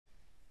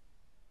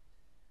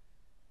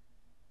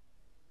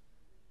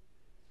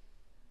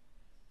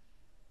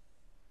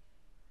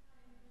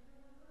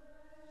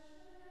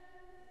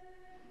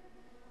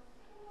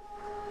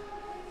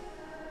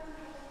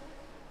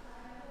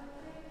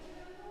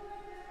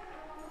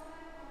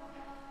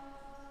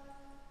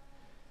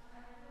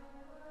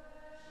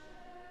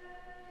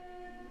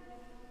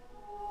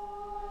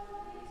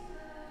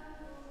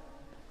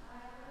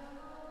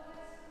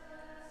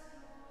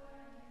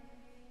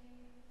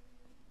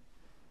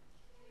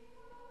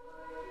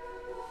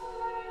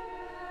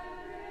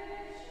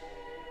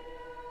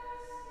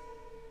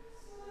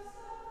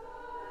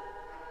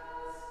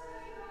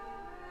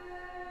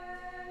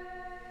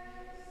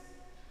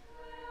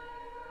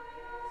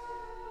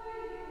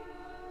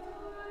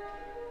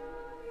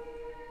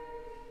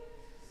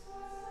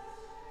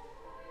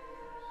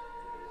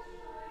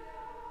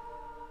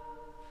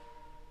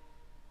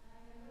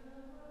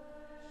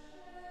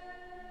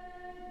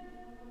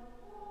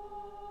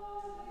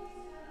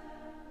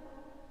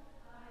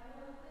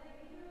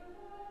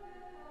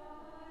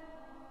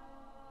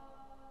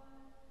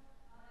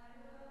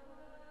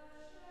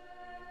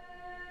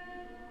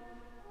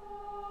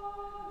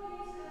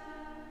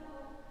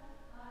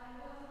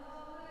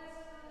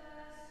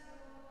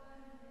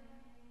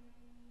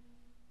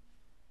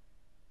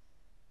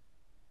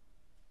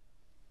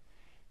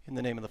In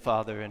the name of the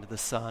Father, and of the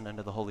Son, and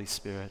of the Holy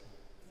Spirit.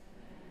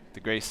 The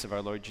grace of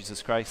our Lord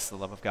Jesus Christ, the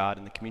love of God,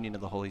 and the communion of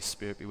the Holy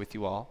Spirit be with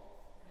you all.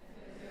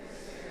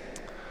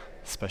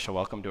 Special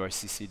welcome to our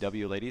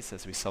CCW ladies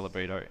as we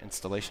celebrate our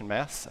installation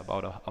mass,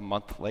 about a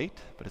month late,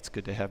 but it's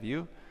good to have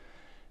you.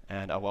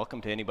 And a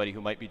welcome to anybody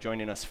who might be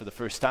joining us for the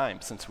first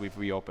time since we've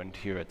reopened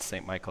here at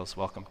St. Michael's.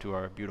 Welcome to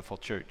our beautiful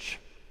church.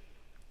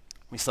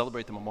 We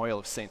celebrate the memorial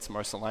of Saints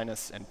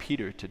Marcellinus and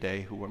Peter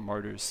today, who were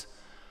martyrs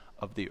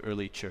of the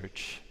early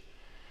church.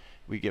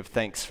 We give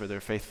thanks for their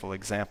faithful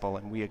example,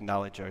 and we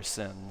acknowledge our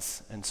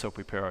sins, and so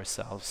prepare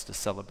ourselves to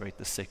celebrate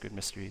the sacred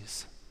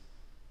mysteries.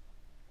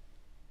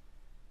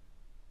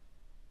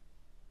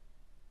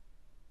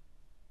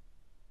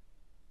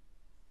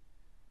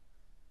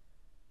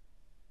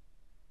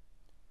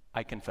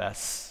 I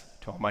confess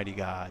to Almighty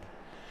God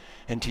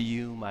and to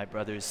you, my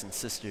brothers and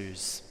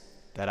sisters,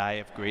 that I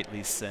have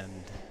greatly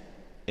sinned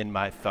in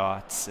my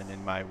thoughts and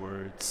in my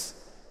words,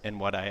 in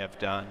what I have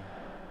done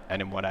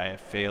and in what I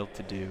have failed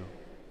to do.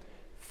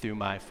 Through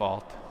my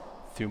fault,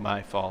 through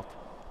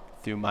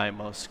my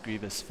most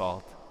grievous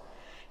fault.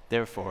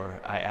 Therefore,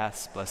 I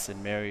ask Blessed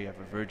Mary,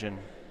 ever Virgin,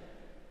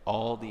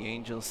 all the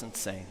angels and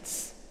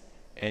saints,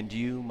 and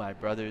you, my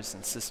brothers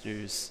and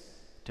sisters,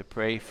 to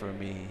pray for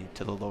me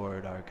to the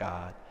Lord our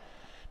God.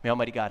 May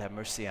Almighty God have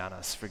mercy on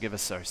us, forgive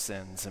us our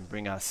sins, and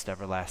bring us to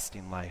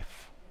everlasting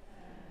life.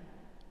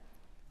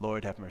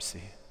 Lord, have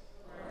mercy.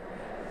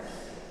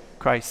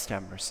 Christ,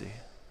 have mercy.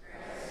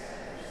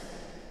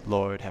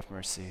 Lord, have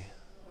mercy.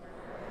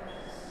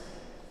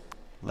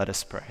 Let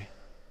us pray.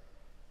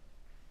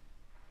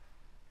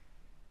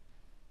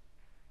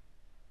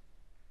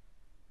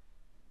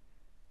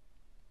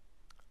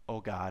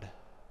 O God,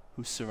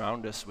 who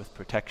surround us with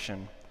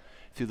protection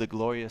through the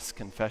glorious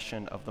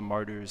confession of the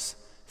martyrs,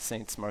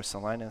 Saints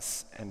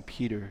Marcellinus and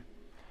Peter,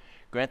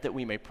 grant that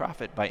we may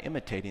profit by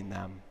imitating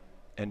them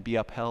and be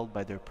upheld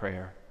by their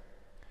prayer.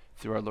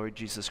 Through our Lord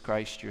Jesus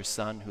Christ, your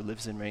Son, who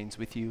lives and reigns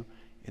with you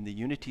in the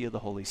unity of the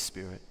Holy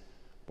Spirit,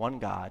 one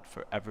God,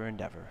 forever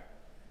and ever.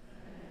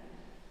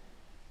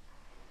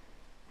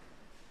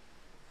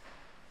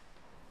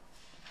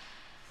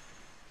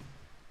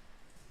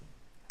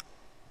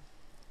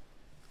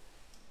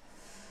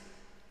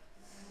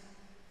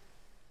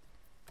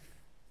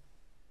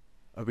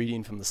 A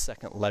reading from the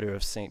second letter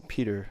of St.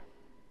 Peter.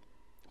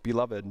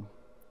 Beloved,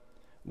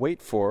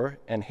 wait for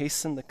and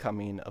hasten the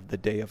coming of the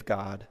day of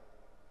God,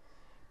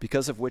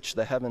 because of which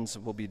the heavens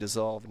will be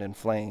dissolved in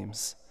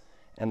flames,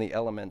 and the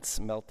elements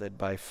melted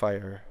by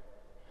fire.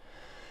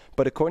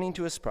 But according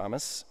to his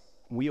promise,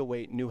 we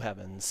await new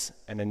heavens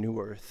and a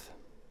new earth,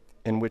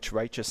 in which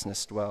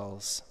righteousness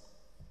dwells.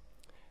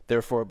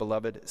 Therefore,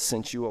 beloved,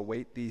 since you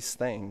await these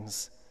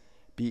things,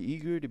 be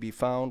eager to be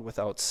found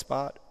without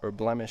spot or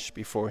blemish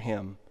before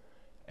him,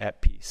 at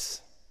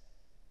peace.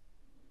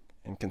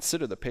 And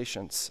consider the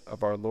patience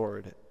of our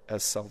Lord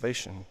as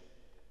salvation.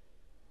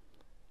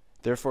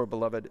 Therefore,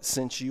 beloved,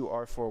 since you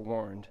are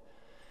forewarned,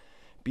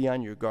 be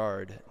on your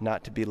guard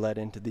not to be led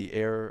into the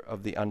error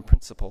of the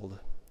unprincipled,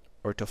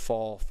 or to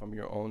fall from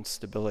your own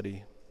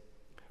stability,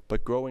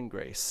 but grow in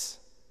grace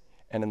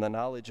and in the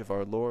knowledge of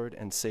our Lord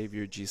and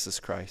Savior Jesus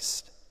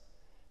Christ.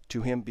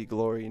 To him be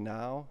glory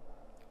now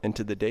and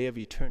to the day of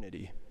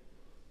eternity.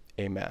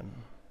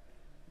 Amen.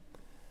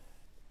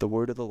 The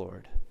word of the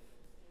Lord.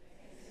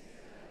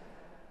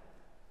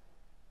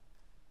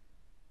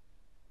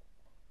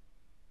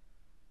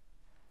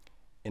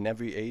 In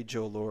every age,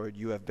 O Lord,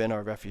 you have been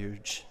our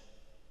refuge.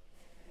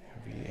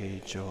 Every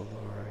age, O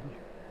Lord.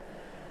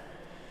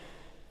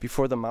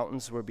 Before the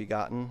mountains were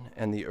begotten,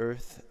 and the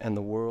earth and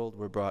the world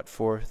were brought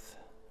forth,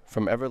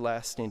 from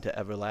everlasting to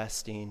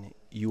everlasting,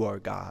 you are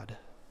God.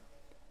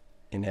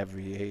 In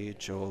every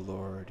age, O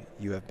Lord,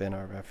 you have been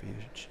our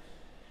refuge.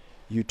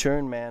 You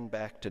turn man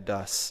back to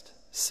dust,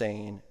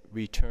 saying,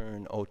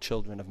 return, O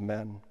children of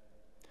men.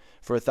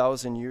 For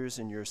 1,000 years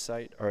in your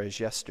sight are as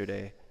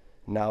yesterday,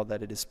 now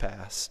that it is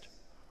past,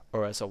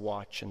 or as a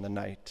watch in the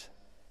night.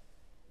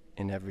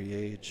 In every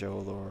age, O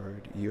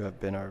Lord, you have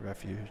been our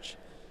refuge.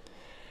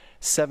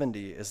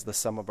 70 is the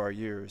sum of our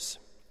years,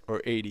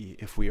 or 80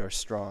 if we are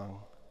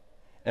strong,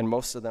 and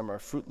most of them are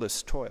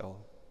fruitless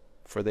toil,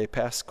 for they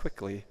pass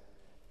quickly,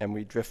 and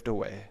we drift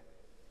away.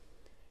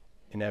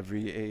 In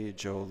every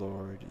age, O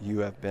Lord, you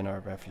have been our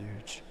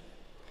refuge.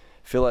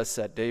 Fill us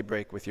at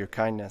daybreak with your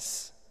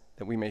kindness,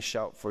 that we may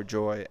shout for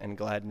joy and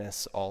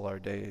gladness all our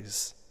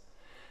days.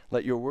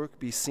 Let your work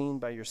be seen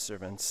by your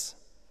servants,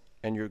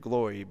 and your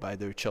glory by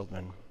their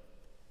children.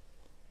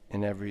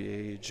 In every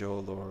age, O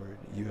Lord,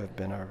 you have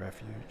been our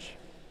refuge.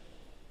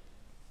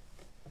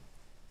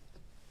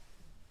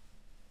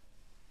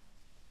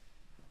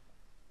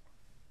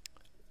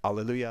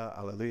 Alleluia,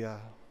 alleluia.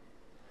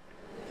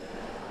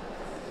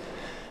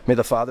 May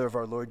the Father of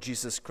our Lord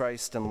Jesus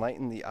Christ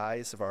enlighten the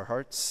eyes of our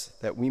hearts,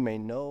 that we may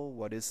know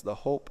what is the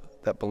hope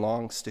that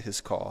belongs to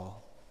his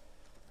call.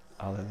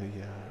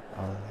 Alleluia,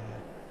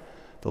 alleluia.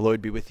 The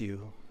Lord be with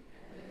you.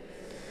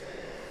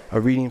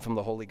 A reading from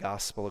the Holy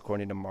Gospel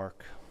according to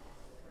Mark.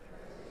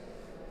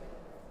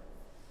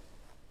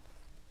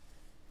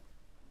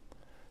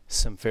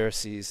 Some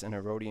Pharisees and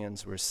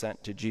Herodians were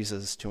sent to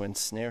Jesus to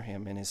ensnare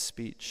him in his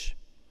speech.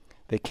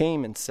 They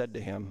came and said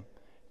to him,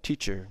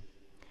 "Teacher,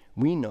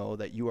 we know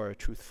that you are a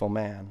truthful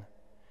man,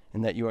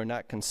 and that you are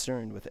not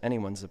concerned with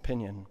anyone's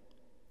opinion.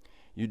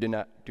 You do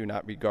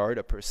not regard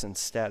a person's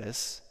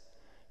status,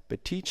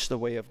 but teach the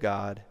way of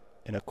God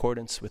in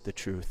accordance with the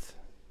truth.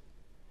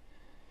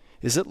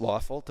 Is it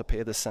lawful to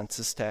pay the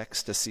census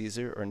tax to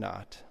Caesar or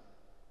not?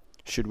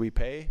 Should we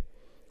pay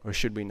or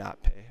should we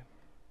not pay?"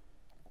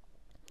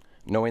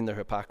 Knowing their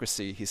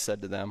hypocrisy, he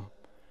said to them,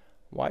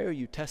 "Why are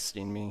you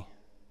testing me?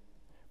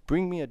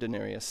 Bring me a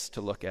denarius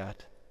to look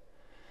at."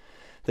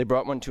 They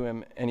brought one to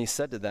him, and he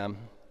said to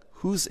them,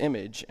 "Whose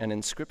image and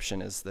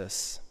inscription is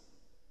this?"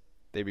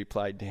 They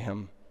replied to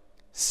him,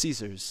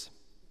 "Caesar's."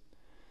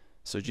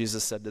 So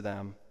Jesus said to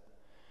them,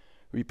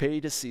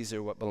 "Repay to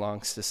Caesar what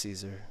belongs to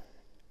Caesar,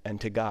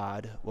 and to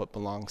God what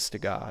belongs to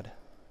God."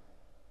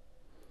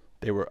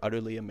 They were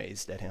utterly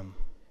amazed at him.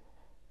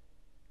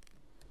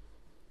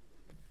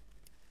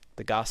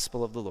 The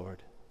Gospel of the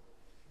Lord.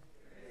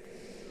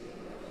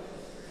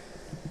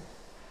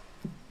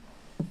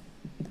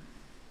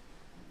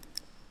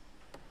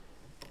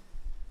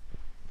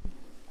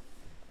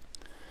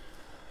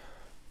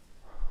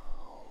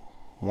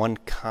 One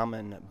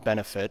common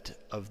benefit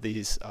of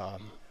these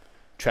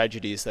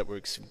tragedies that we're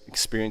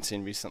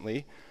experiencing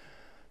recently,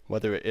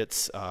 whether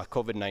it's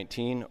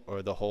COVID-19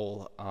 or the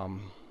whole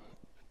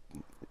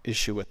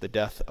issue with the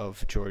death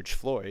of George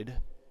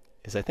Floyd,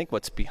 is I think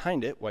what's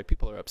behind it, why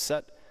people are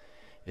upset,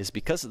 is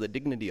because of the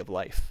dignity of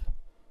life.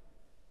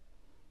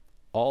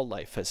 All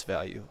life has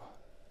value,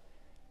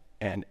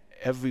 and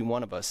every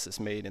one of us is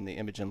made in the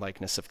image and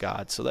likeness of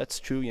God. So that's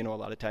true. A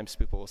lot of times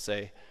people will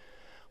say,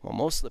 well,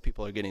 most of the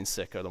people who are getting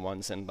sick are the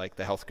ones in like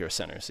the healthcare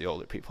centers, the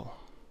older people.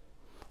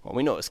 Well,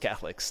 we know as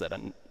Catholics that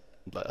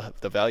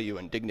the value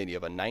and dignity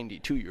of a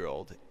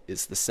 92-year-old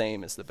is the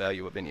same as the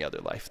value of any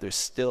other life. There's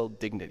still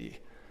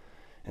dignity.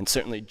 And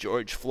certainly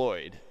George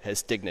Floyd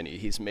has dignity.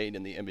 He's made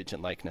in the image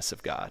and likeness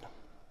of God.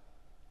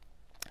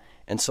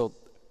 And so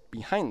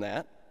behind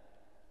that,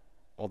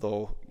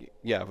 although,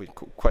 yeah, we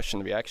question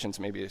the reactions,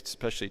 maybe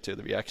especially to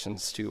the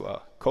reactions to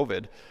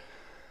COVID,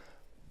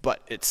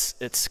 but it's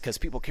because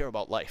people care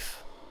about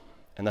life,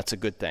 and that's a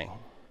good thing.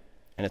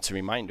 And it's a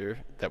reminder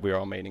that we're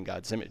all made in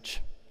God's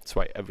image. That's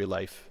why every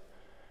life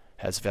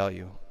has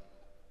value.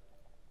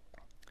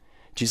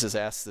 Jesus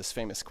asks this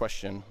famous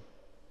question,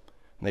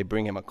 and they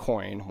bring him a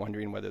coin,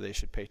 wondering whether they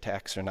should pay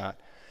tax or not.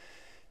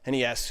 And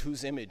he asks,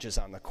 whose image is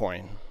on the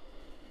coin?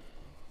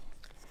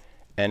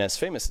 And as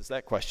famous as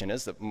that question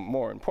is, the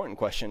more important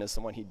question is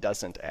the one he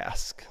doesn't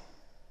ask.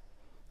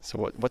 So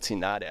what's he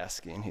not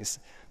asking?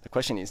 The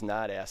question he's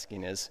not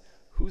asking is,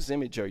 whose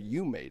image are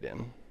you made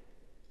in?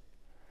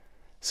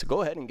 So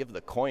go ahead and give the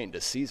coin to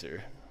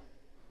Caesar.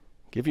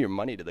 Give your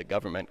money to the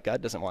government.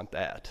 God doesn't want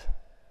that.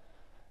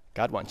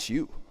 God wants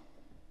you,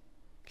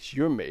 because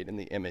you're made in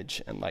the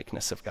image and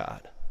likeness of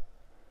God.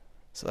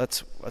 So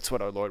that's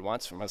what our Lord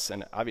wants from us,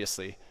 and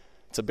obviously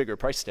it's a bigger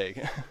price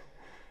tag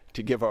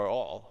to give our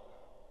all,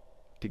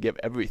 to give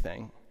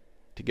everything,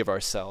 to give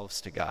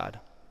ourselves to God.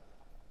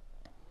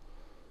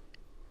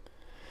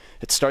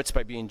 It starts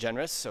by being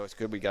generous, so it's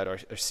good we got our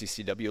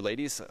CCW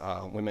ladies,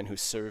 women who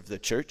serve the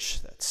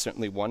church. That's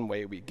certainly one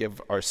way we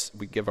give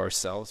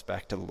ourselves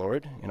back to the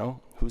Lord.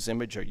 Whose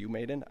image are you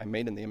made in? I'm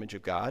made in the image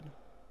of God.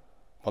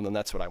 Well, then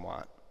that's what I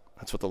want.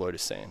 That's what the Lord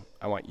is saying.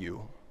 I want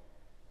you.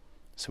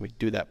 So we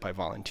do that by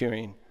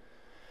volunteering.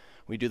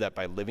 We do that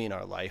by living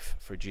our life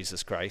for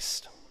Jesus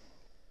Christ.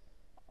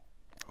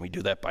 We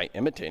do that by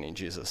imitating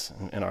Jesus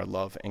in our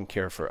love and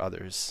care for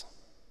others.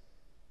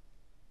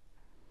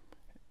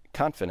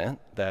 Confident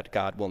that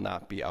God will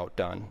not be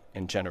outdone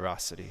in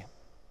generosity.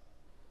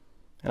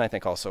 And I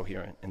think also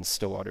here in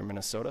Stillwater,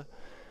 Minnesota,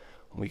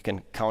 we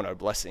can count our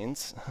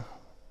blessings.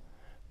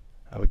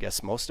 I would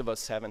guess most of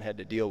us haven't had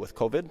to deal with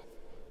COVID,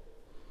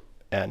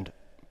 and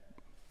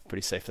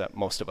pretty safe that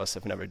most of us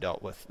have never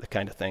dealt with the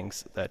kind of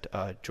things that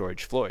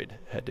George Floyd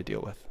had to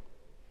deal with.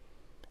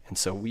 And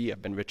so we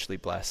have been richly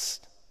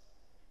blessed,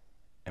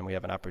 and we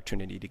have an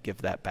opportunity to give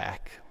that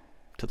back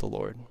to the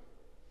Lord.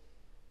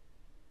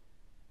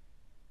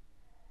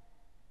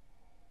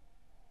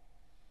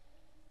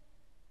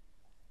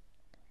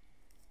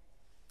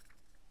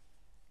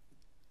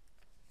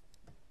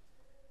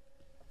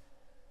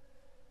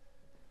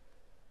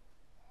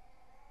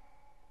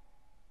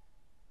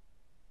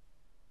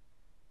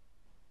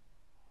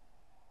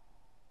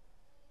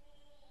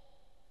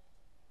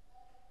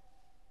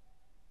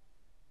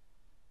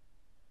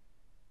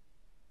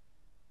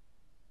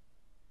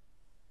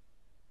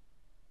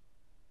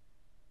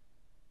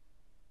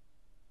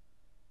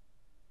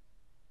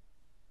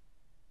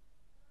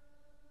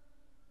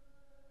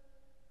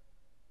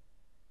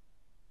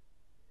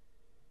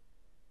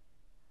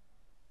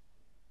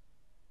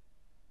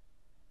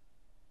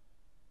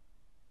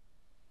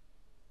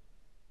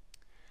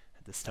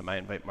 At this time, I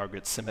invite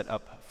Margaret Simmet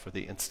up for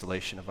the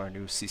installation of our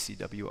new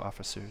CCW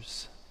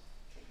officers.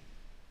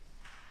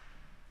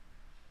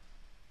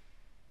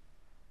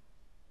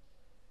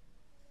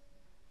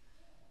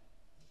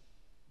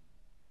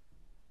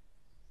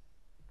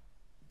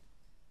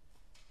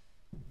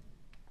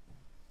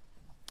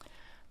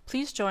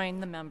 Please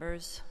join the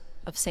members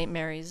of St.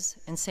 Mary's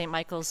and St.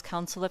 Michael's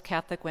Council of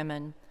Catholic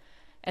Women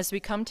as we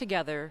come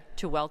together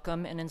to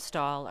welcome and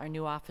install our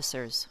new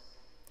officers.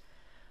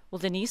 Will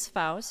Denise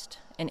Faust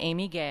and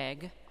Amy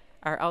Gagg,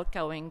 our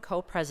outgoing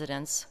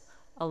co-presidents,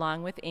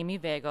 along with Amy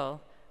Vagel,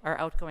 our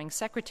outgoing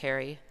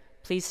secretary,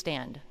 please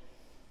stand.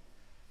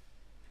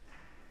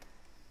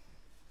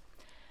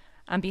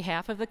 On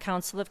behalf of the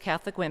Council of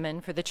Catholic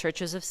Women for the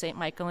Churches of St.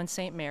 Michael and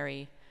St.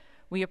 Mary,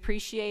 we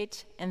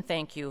appreciate and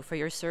thank you for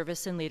your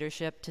service and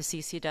leadership to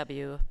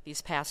CCW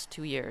these past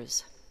 2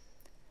 years.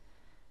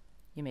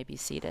 You may be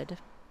seated.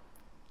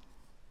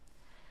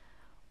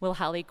 Will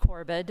Holly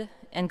Corbett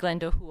and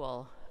Glenda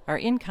Houle, our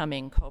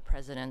incoming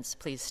co-presidents,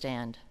 please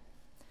stand.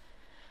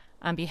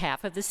 On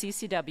behalf of the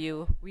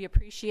CCW, we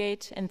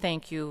appreciate and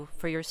thank you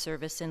for your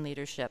service and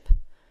leadership.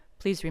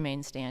 Please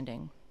remain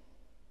standing.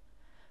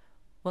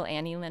 Will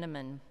Annie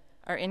Linneman,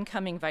 our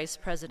incoming vice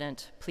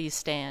president, please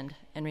stand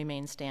and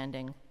remain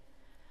standing.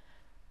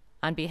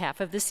 On behalf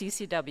of the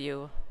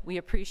CCW, we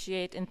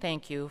appreciate and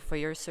thank you for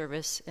your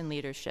service and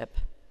leadership.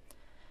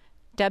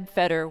 Deb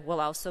Fetter will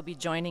also be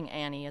joining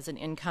Annie as an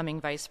incoming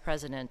vice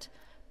president,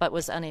 but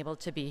was unable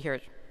to be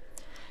here.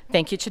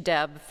 Thank you to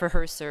Deb for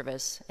her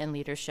service and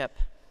leadership.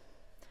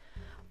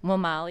 Will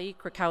Molly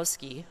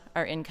Krakowski,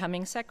 our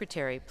incoming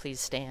secretary,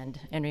 please stand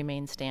and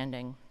remain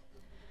standing.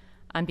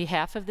 On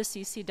behalf of the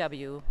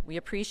CCW, we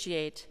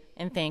appreciate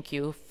and thank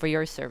you for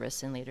your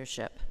service and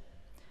leadership.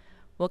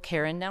 Will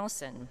Karen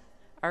Nelson,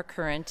 our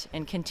current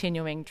and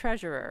continuing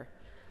treasurer,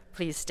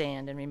 please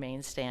stand and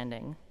remain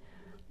standing.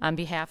 On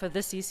behalf of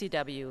the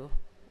CCW,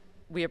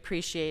 we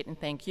appreciate and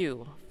thank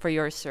you for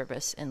your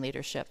service and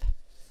leadership.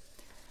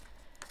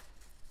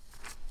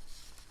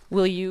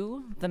 Will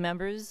you, the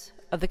members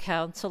of the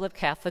Council of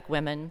Catholic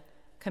Women,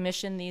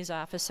 commission these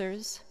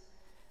officers?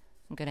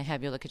 I'm going to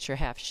have you look at your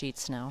half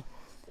sheets now.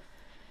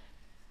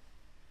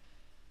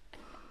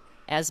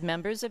 As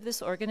members of this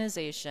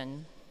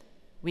organization,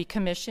 we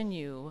commission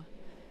you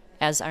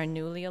as our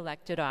newly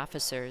elected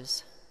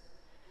officers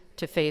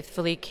to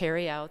faithfully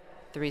carry out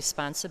the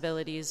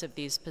responsibilities of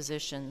these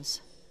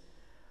positions.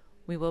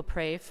 We will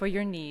pray for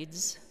your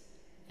needs,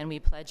 and we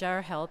pledge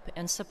our help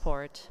and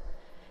support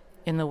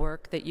in the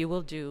work that you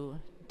will do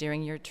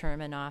during your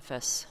term in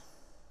office.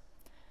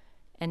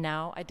 And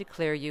now I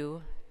declare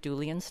you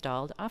duly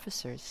installed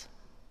officers.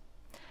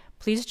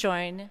 Please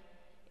join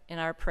in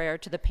our prayer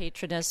to the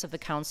patroness of the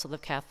Council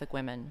of Catholic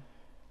Women.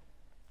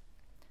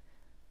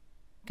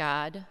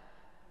 God,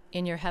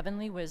 in your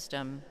heavenly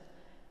wisdom,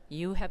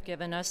 you have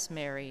given us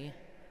Mary,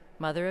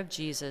 Mother of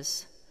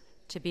Jesus,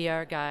 to be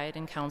our guide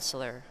and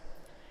counselor.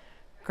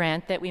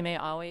 Grant that we may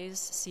always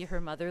see her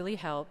motherly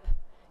help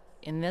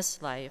in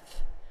this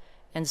life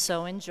and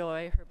so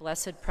enjoy her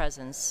blessed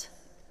presence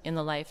in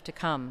the life to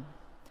come.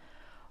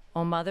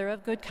 O Mother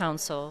of Good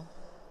Counsel,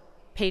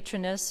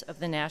 patroness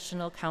of the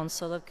National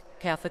Council of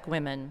Catholic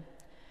Women,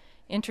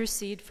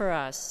 intercede for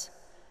us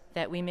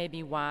that we may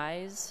be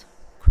wise,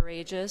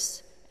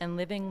 courageous, and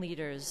living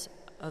leaders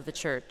of the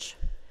Church.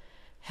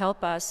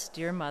 Help us,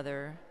 dear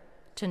Mother,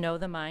 to know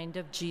the mind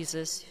of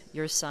Jesus,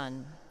 your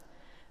Son.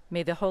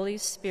 May the Holy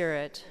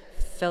Spirit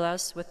fill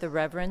us with the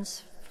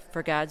reverence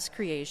for God's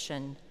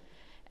creation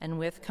and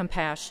with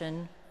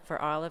compassion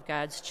for all of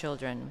God's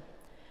children.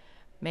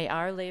 May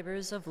our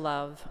labors of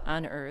love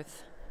on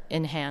earth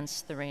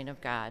enhance the reign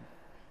of God.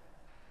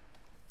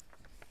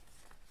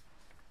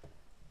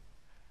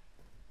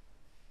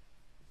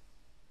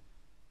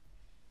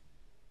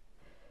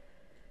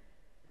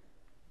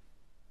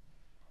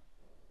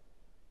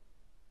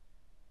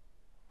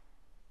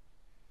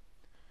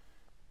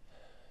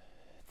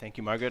 Thank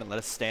you, Margaret, and let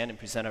us stand and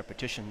present our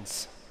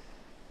petitions.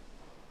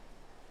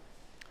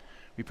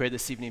 We pray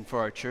this evening for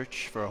our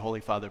church, for our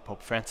Holy Father,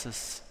 Pope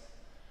Francis,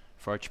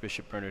 for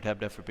Archbishop Bernard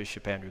Hebda, for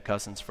Bishop Andrew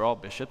Cousins, for all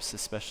bishops,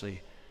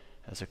 especially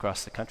as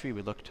across the country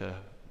we look to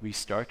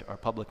restart our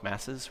public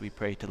masses. We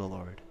pray to the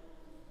Lord.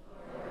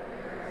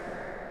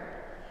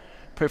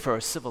 Pray for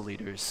our civil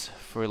leaders,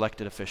 for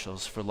elected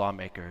officials, for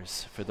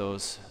lawmakers, for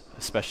those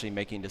especially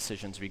making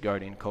decisions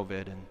regarding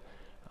COVID, and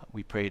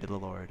we pray to the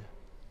Lord.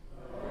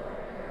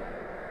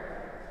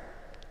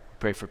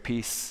 Pray for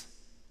peace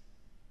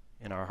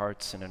in our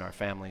hearts and in our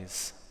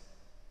families,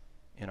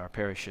 in our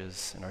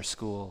parishes, in our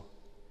school,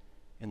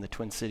 in the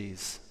Twin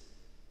Cities,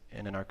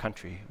 and in our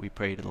country. We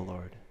pray to the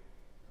Lord.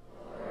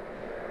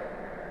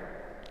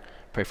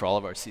 Pray for all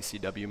of our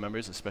CCW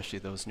members, especially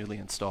those newly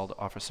installed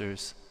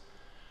officers,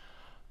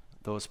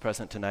 those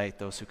present tonight,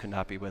 those who could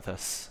not be with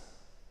us.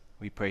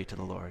 We pray to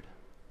the Lord.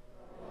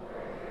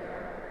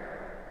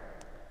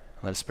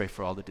 Let us pray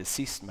for all the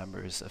deceased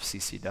members of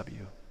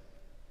CCW.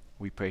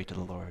 We pray to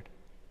the Lord.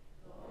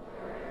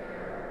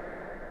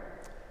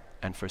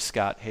 And for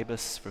Scott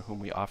Habus, for whom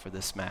we offer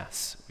this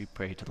Mass, we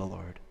pray to the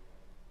Lord.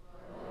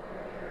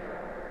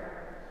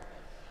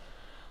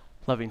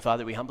 Loving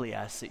Father, we humbly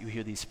ask that you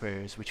hear these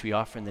prayers, which we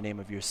offer in the name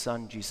of your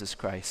Son, Jesus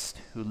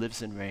Christ, who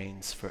lives and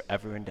reigns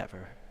forever and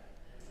ever.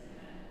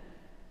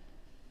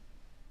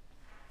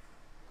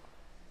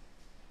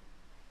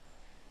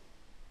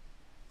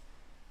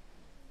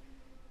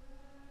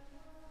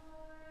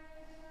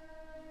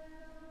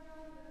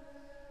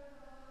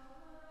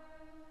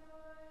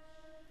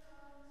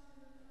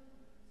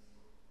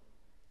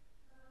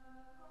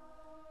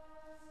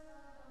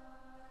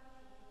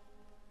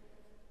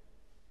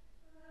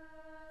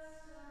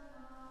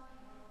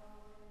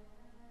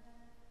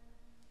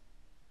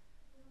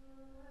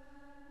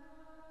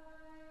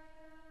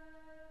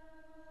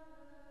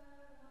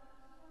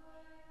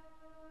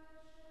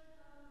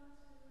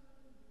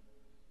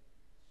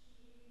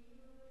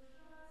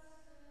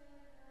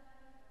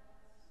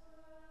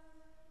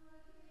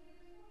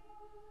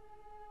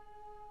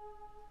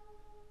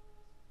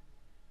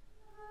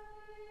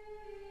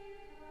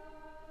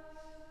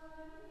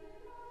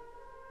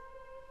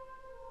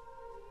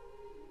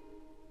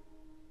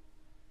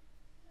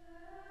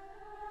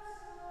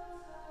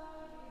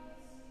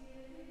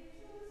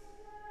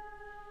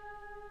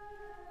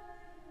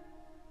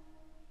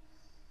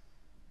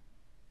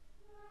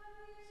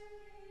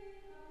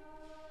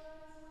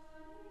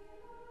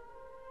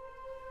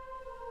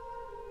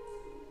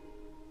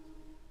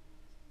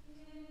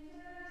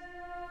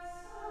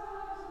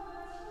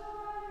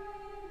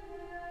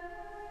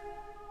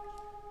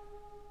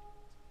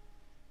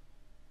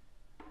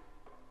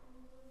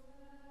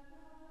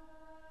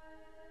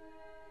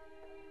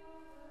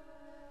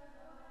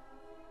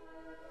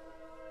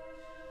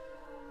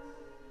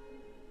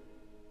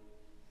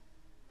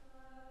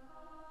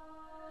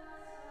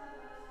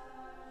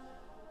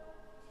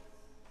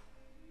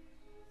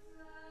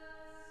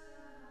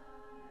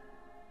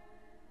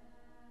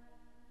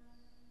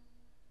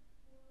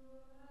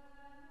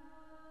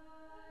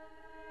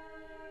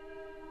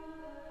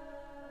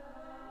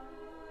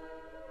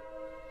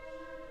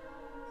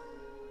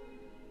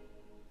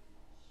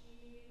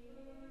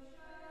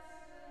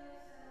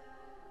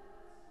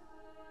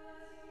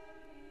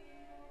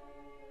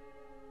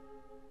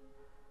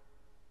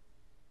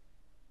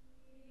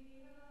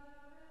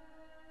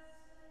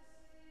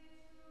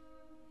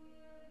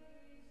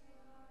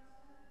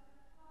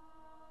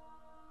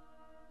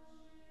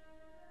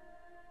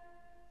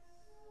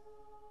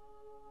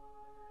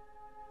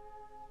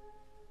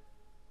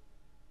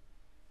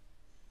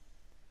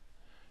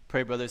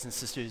 Pray, brothers and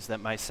sisters,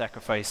 that my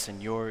sacrifice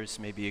and yours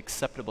may be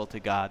acceptable to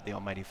God, the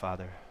Almighty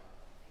Father.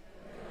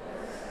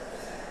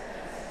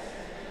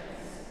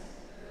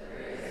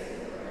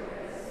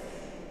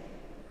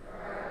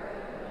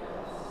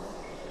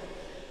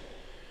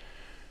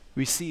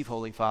 Receive,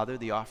 Holy Father,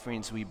 the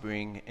offerings we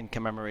bring in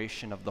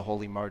commemoration of the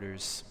holy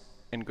martyrs,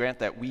 and grant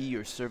that we,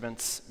 your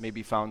servants, may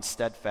be found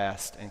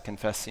steadfast in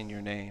confessing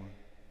your name,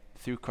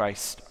 through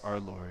Christ our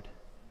Lord.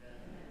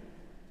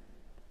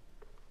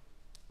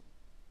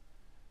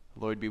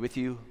 The Lord be with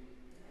you.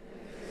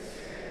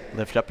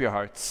 Lift up your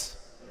hearts.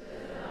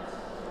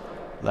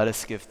 Let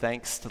us give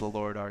thanks to the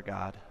Lord our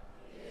God.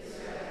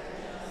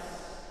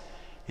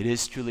 It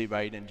is truly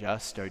right and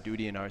just, our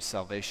duty and our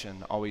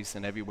salvation, always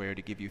and everywhere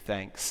to give you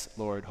thanks,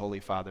 Lord,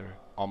 Holy Father,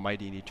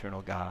 Almighty and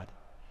eternal God.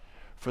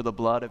 For the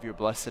blood of your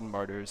blessed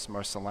martyrs,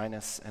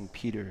 Marcellinus and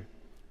Peter,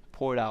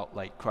 poured out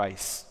like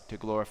Christ to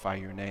glorify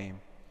your name,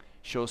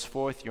 shows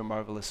forth your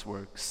marvelous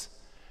works,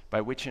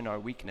 by which in our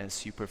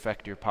weakness you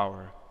perfect your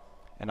power,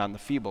 and on the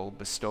feeble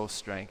bestow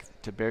strength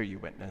to bear you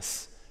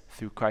witness,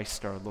 through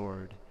Christ our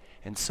Lord.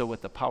 And so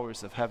with the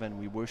powers of heaven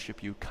we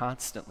worship you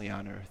constantly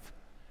on earth,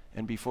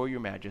 and before your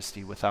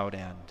majesty without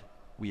end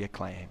we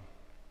acclaim.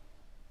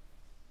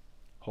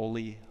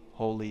 Holy,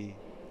 holy,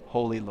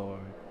 holy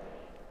Lord,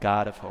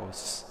 God of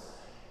hosts,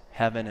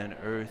 heaven and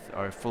earth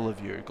are full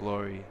of your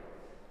glory.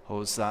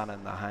 Hosanna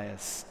in the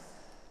highest.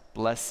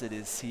 Blessed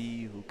is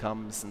he who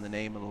comes in the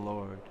name of the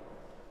Lord.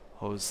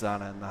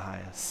 Hosanna in the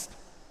highest.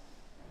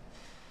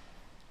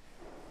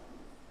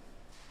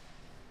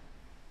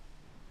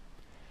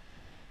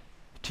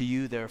 To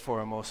you, therefore,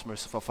 our most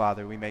merciful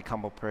Father, we make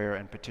humble prayer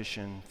and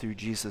petition through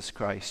Jesus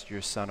Christ,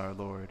 your Son, our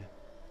Lord,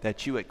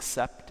 that you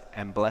accept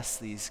and bless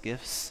these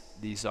gifts,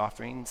 these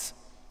offerings,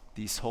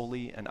 these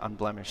holy and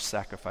unblemished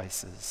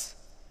sacrifices,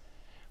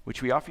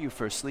 which we offer you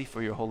firstly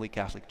for your holy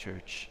Catholic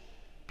Church.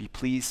 Be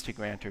pleased to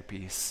grant her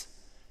peace,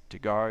 to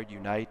guard,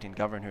 unite, and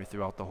govern her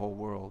throughout the whole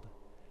world,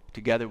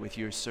 together with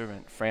your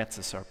servant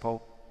Francis, our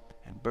Pope,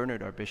 and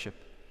Bernard, our Bishop,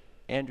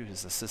 Andrew,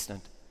 his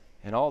assistant,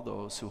 and all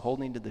those who,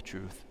 holding to the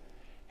truth,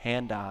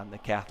 hand on the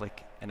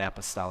Catholic and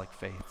apostolic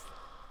faith.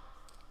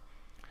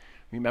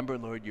 Remember,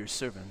 Lord, your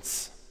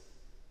servants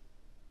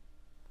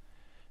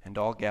and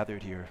all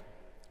gathered here,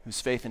 whose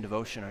faith and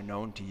devotion are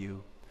known to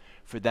you.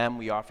 For them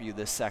we offer you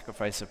this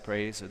sacrifice of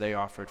praise, or they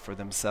offer it for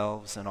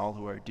themselves and all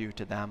who are dear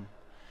to them,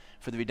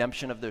 for the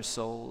redemption of their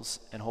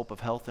souls and hope of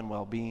health and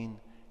well-being,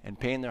 and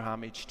paying their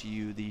homage to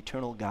you, the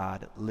eternal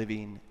God,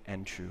 living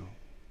and true.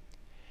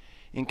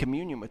 In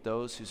communion with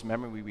those whose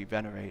memory we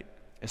venerate,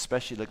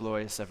 especially the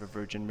glorious ever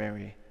Virgin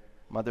Mary,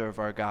 Mother of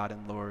our God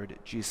and Lord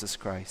Jesus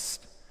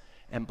Christ,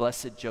 and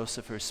blessed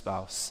Joseph, her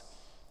spouse,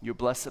 your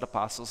blessed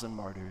apostles and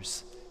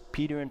martyrs,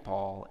 Peter and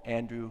Paul,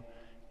 Andrew,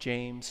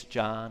 James,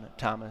 John,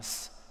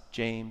 Thomas,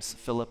 James,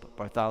 Philip,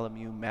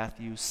 Bartholomew,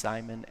 Matthew,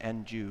 Simon,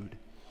 and Jude,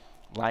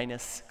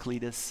 Linus,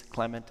 Cletus,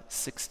 Clement,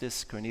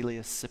 Sixtus,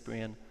 Cornelius,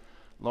 Cyprian,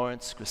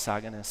 Lawrence,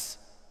 Chrysogonus,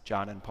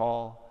 John and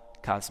Paul,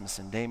 Cosmas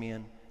and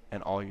Damian,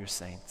 and all your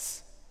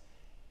saints.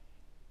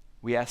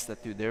 We ask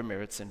that through their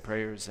merits and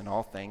prayers in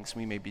all things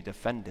we may be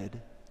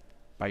defended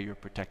by your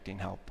protecting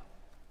help.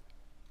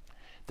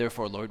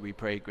 Therefore, Lord, we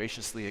pray,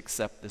 graciously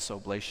accept this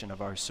oblation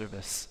of our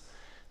service,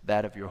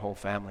 that of your whole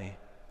family.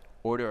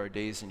 Order our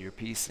days in your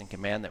peace and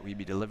command that we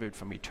be delivered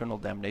from eternal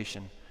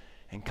damnation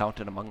and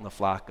counted among the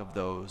flock of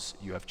those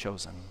you have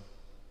chosen.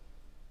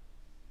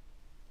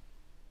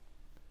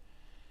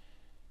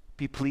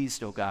 Be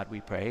pleased, O God, we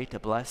pray, to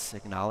bless,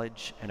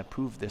 acknowledge, and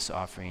approve this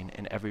offering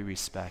in every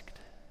respect.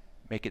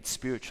 Make it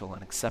spiritual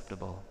and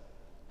acceptable,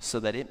 so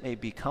that it may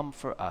become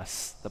for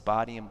us the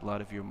body and blood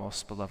of your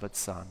most beloved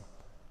Son,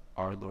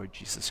 our Lord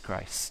Jesus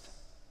Christ.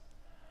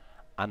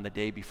 On the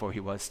day before he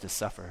was to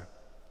suffer,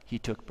 he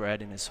took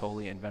bread in his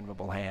holy and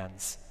venerable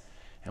hands,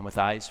 and with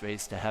eyes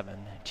raised to heaven,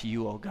 to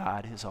you, O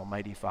God, his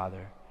almighty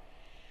Father,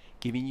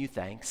 giving you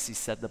thanks, he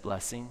said the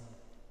blessing,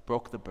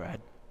 broke the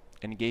bread,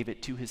 and gave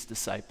it to his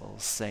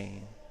disciples,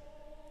 saying,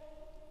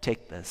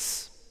 "Take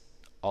this,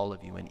 all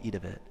of you, and eat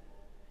of it.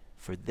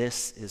 For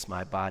this is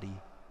my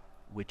body,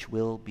 which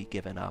will be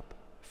given up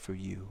for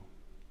you."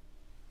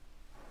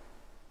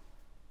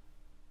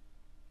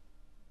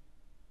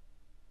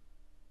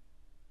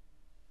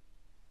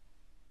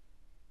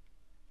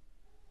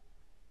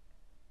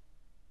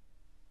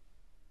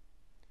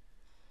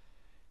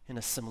 In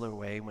a similar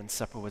way, when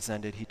supper was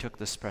ended, he took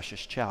this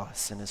precious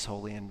chalice in his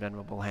holy and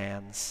venerable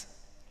hands,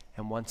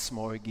 and once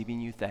more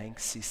giving you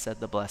thanks, he said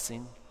the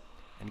blessing,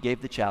 and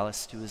gave the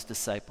chalice to his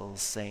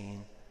disciples,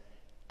 saying,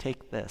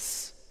 "Take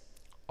this,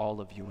 all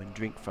of you, and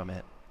drink from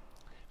it.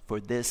 For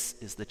this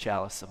is the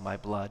chalice of my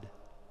blood,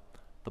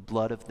 the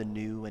blood of the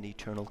new and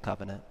eternal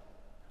covenant,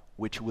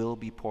 which will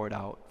be poured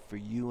out for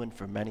you and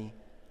for many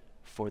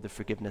for the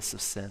forgiveness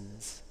of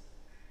sins.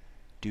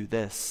 Do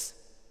this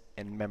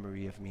in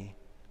memory of me."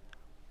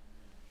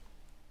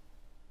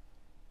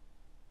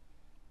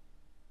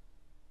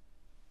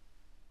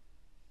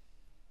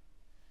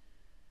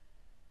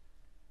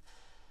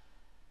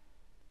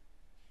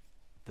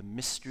 The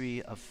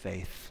mystery of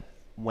faith.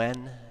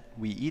 When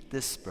we eat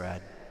this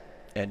bread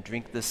and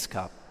drink this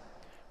cup,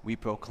 we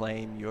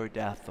proclaim your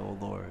death, O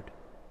Lord,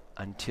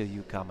 until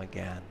you come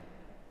again.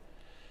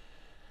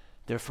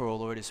 Therefore, O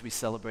Lord, as we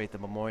celebrate the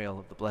memorial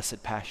of the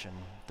blessed passion,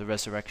 the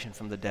resurrection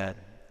from the dead,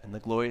 and the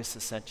glorious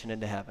ascension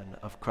into heaven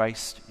of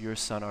Christ, your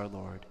Son, our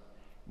Lord,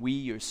 we,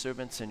 your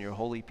servants and your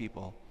holy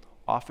people,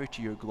 offer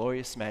to your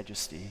glorious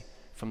majesty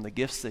from the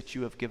gifts that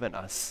you have given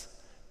us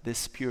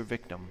this pure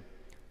victim,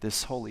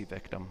 this holy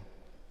victim,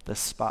 this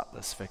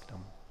spotless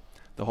victim,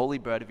 the holy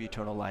bread of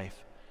eternal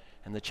life,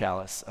 and the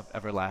chalice of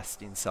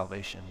everlasting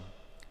salvation.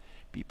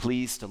 Be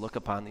pleased to look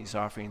upon these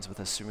offerings with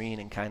a serene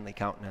and kindly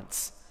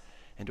countenance,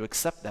 and to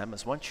accept them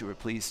as once you were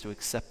pleased to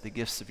accept the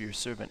gifts of your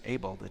servant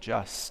Abel the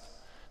just,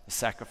 the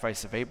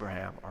sacrifice of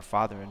Abraham, our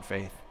father in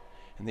faith,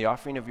 and the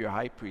offering of your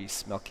high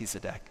priest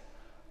Melchizedek,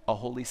 a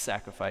holy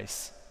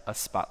sacrifice, a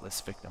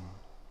spotless victim.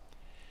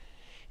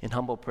 In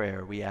humble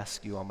prayer, we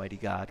ask you, Almighty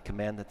God,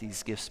 command that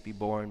these gifts be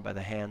borne by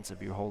the hands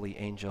of your holy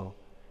angel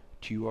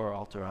to your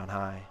altar on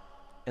high,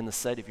 in the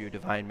sight of your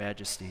divine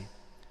majesty,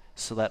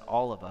 so that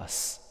all of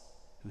us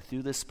who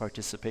through this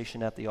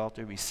participation at the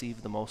altar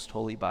receive the most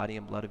holy body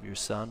and blood of your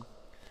Son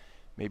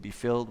may be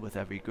filled with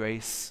every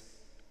grace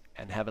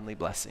and heavenly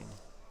blessing.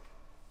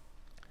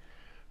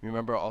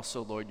 Remember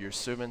also, Lord, your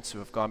servants who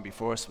have gone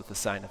before us with the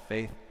sign of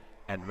faith,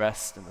 and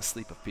rest in the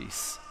sleep of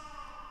peace.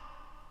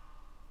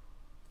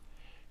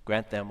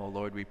 Grant them, O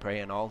Lord, we pray,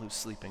 and all who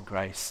sleep in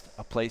Christ,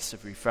 a place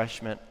of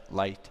refreshment,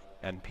 light,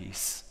 and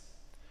peace.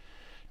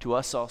 To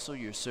us also,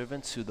 your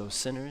servants, who though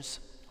sinners,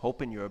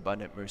 hope in your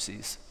abundant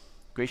mercies,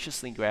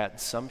 graciously grant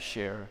some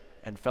share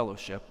and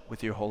fellowship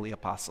with your holy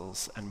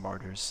apostles and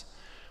martyrs,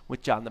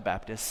 with John the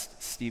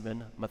Baptist,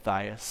 Stephen,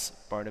 Matthias,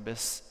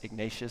 Barnabas,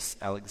 Ignatius,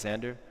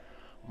 Alexander,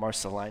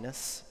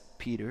 Marcellinus,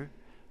 Peter,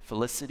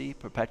 Felicity,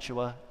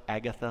 Perpetua,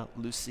 Agatha,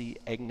 Lucy,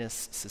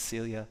 Agnes,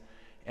 Cecilia,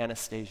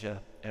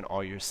 Anastasia, and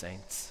all your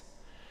saints.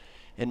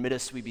 Admit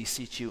us, we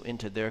beseech you,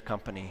 into their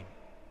company,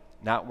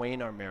 not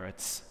weighing our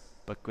merits,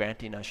 but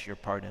granting us your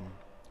pardon,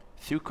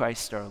 through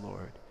Christ our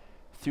Lord,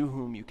 through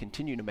whom you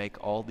continue to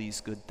make all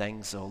these good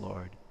things, O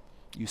Lord.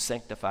 You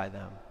sanctify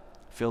them,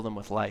 fill them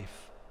with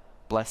life,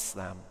 bless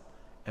them,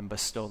 and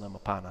bestow them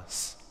upon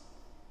us.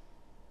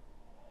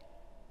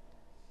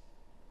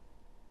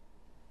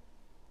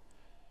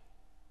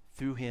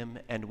 Through him,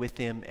 and with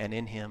him, and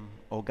in him,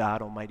 O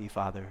God, Almighty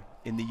Father,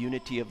 in the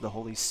unity of the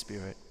Holy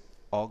Spirit,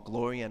 all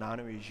glory and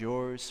honor is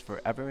yours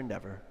forever and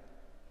ever.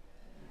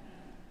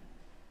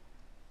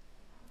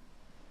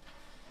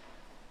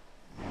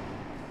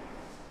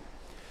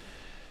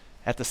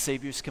 At the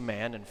Savior's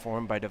command,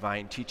 informed by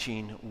divine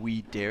teaching,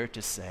 we dare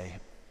to say,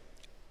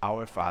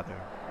 Our Father,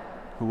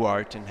 who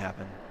art in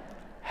heaven,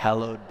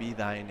 hallowed be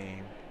thy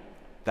name.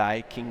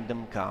 Thy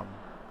kingdom come,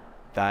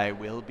 thy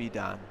will be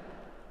done,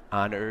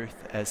 on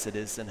earth as it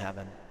is in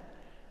heaven.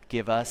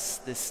 Give us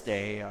this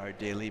day our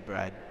daily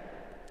bread,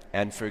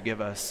 and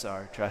forgive us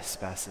our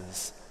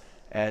trespasses,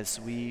 as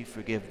we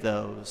forgive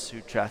those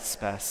who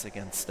trespass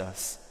against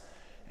us.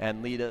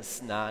 And lead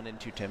us not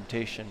into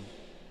temptation,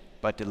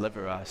 but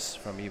deliver us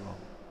from evil.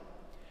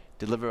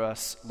 Deliver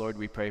us, Lord,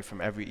 we pray,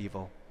 from every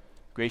evil.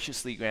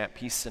 Graciously grant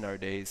peace in our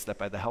days, that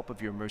by the help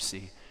of your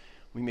mercy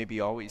we may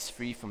be always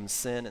free from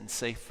sin and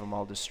safe from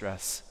all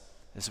distress,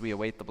 as we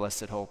await the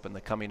blessed hope and the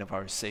coming of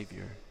our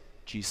Savior,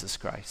 Jesus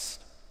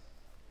Christ.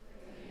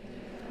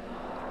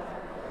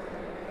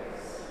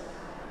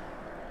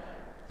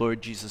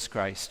 Lord Jesus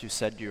Christ, who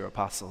said to your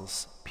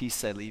apostles,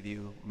 Peace I leave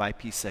you, my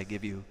peace I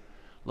give you,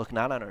 look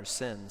not on our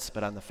sins,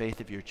 but on the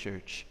faith of your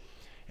church,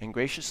 and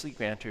graciously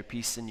grant her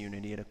peace and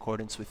unity in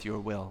accordance with your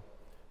will,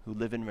 who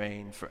live and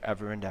reign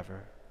forever and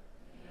ever.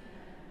 Amen.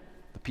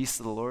 The peace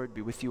of the Lord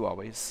be with you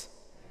always.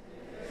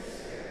 And with your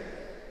spirit.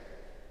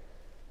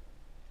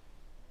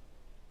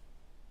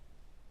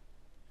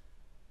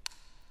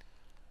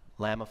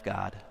 Lamb of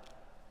God,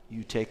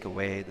 you take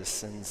away the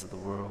sins of the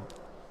world.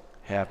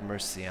 Have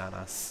mercy on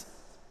us.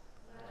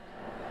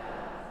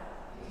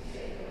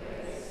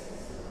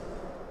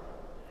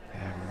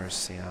 Have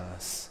mercy on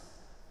us.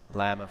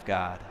 Lamb of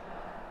God,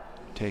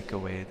 take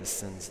away the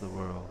sins of the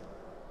world.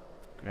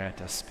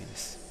 Grant us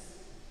peace.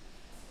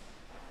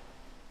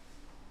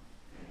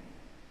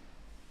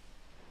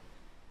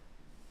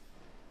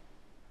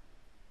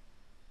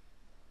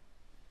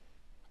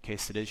 In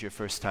case it is your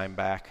first time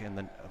back, in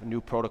the new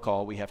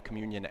protocol, we have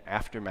communion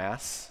after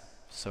Mass.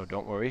 So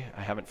don't worry,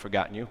 I haven't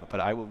forgotten you, but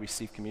I will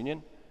receive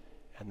communion,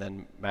 and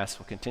then Mass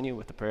will continue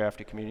with the prayer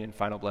after communion,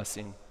 final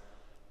blessing,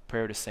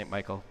 prayer to St.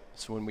 Michael.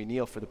 So when we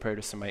kneel for the prayer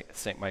to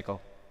St.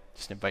 Michael,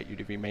 just invite you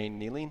to remain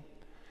kneeling,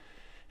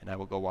 and I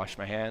will go wash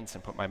my hands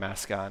and put my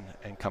mask on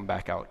and come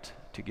back out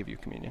to give you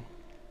communion.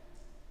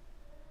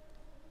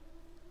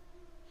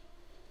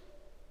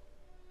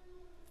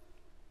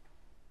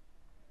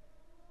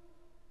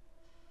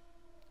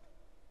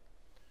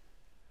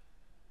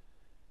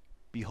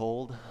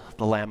 Behold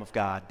the Lamb of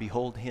God.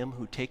 Behold him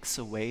who takes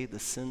away the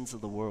sins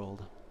of the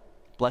world.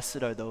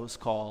 Blessed are those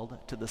called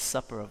to the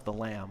supper of the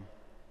Lamb.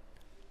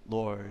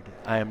 Lord,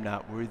 I am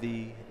not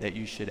worthy that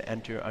you should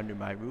enter under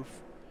my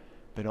roof,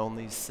 but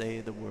only say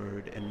the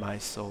word, and my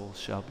soul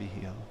shall be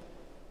healed.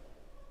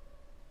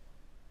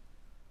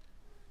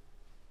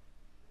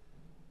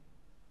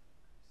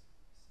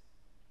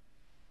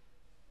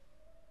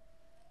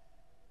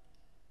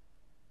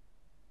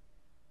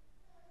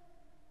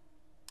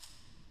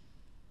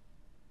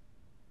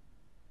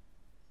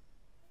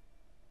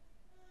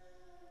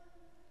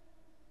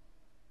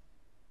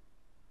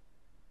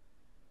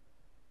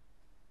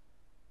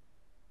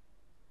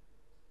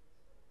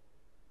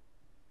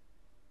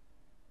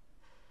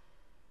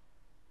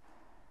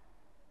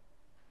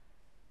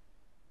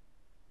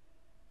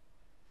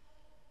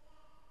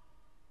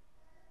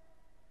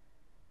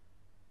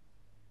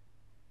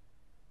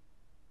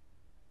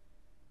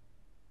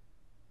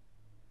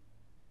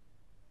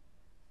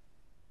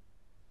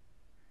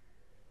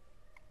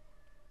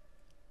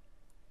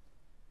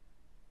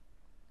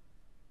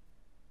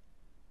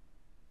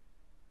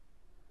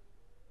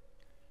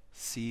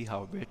 See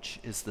how rich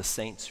is the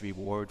saints'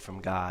 reward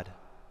from God.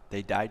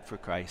 They died for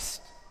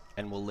Christ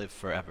and will live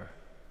forever.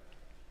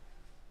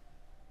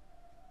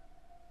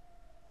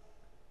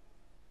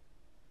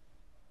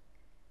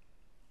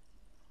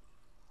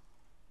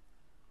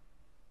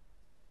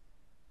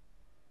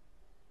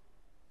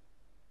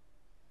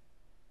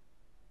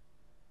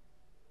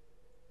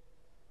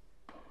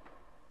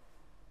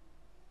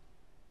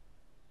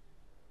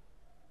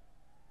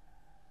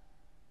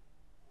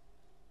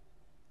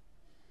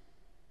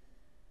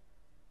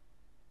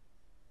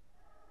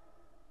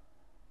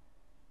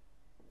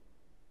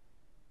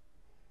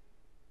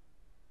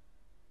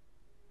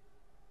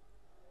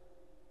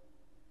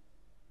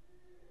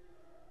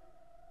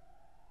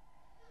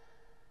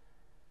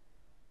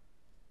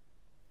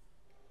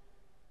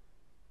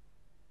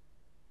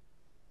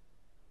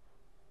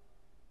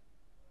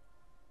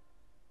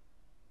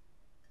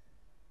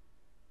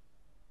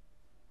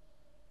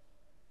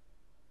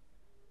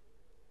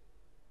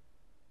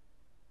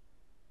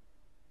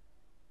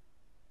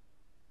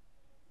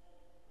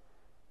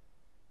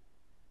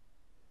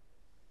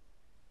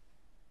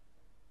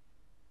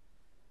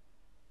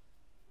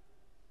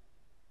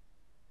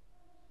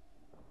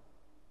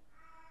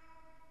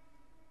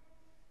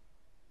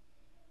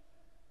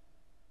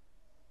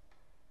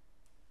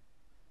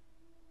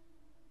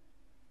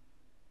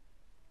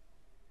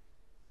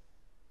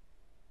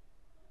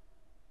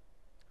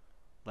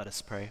 Let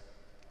us pray.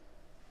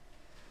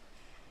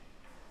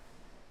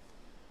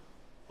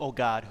 O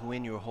God, who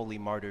in your holy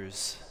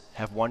martyrs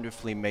have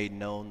wonderfully made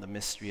known the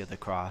mystery of the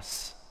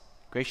cross,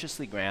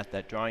 graciously grant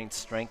that, drawing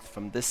strength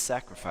from this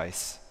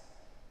sacrifice,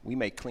 we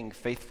may cling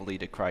faithfully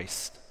to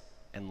Christ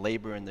and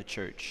labor in the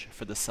church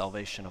for the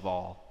salvation of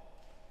all,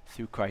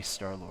 through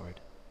Christ our Lord.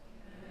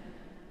 Amen.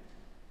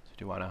 So I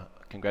do want to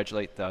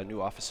congratulate the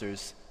new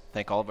officers,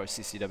 thank all of our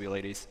CCW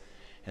ladies,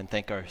 and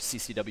thank our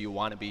CCW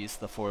wannabes,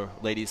 the 4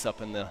 ladies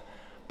up in the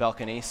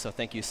balcony. So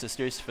thank you,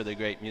 sisters, for the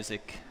great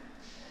music.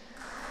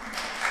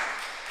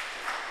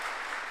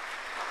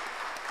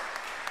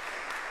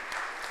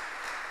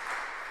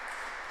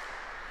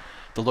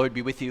 The Lord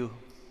be with you.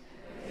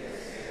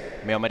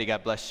 May Almighty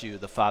God bless you,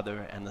 the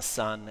Father and the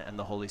Son and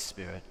the Holy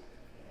Spirit.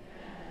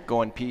 Amen.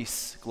 Go in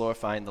peace,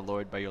 glorifying the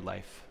Lord by your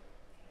life.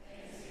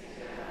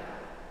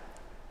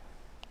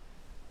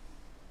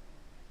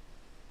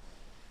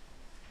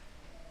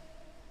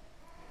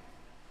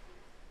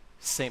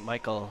 Saint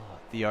Michael,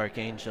 the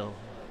Archangel,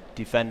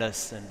 defend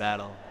us in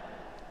battle.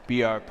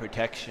 Be our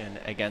protection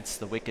against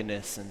the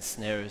wickedness and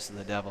snares of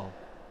the devil.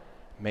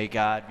 May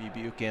God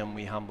rebuke him,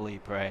 we humbly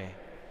pray.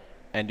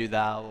 And do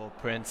thou, O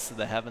Prince of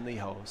the heavenly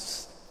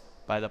host,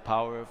 by the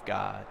power of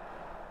God,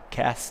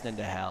 cast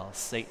into hell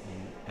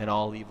Satan and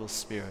all evil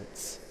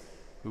spirits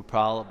who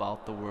prowl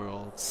about the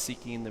world,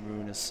 seeking the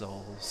ruin of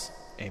souls.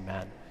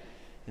 Amen.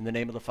 In the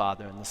name of the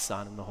Father, and the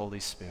Son, and the Holy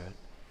Spirit.